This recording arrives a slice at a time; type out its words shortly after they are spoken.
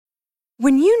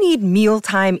When you need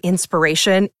mealtime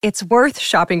inspiration, it's worth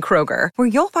shopping Kroger, where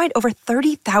you'll find over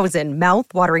 30,000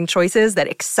 mouth-watering choices that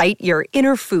excite your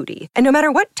inner foodie. And no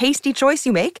matter what tasty choice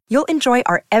you make, you'll enjoy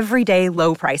our everyday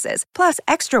low prices, plus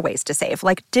extra ways to save,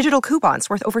 like digital coupons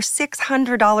worth over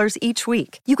 $600 each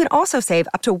week. You can also save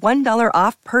up to $1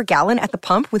 off per gallon at the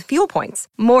pump with fuel points.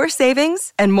 More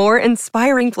savings and more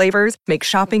inspiring flavors make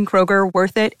shopping Kroger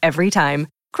worth it every time.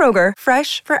 Kroger,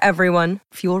 fresh for everyone.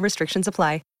 Fuel restrictions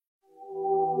apply.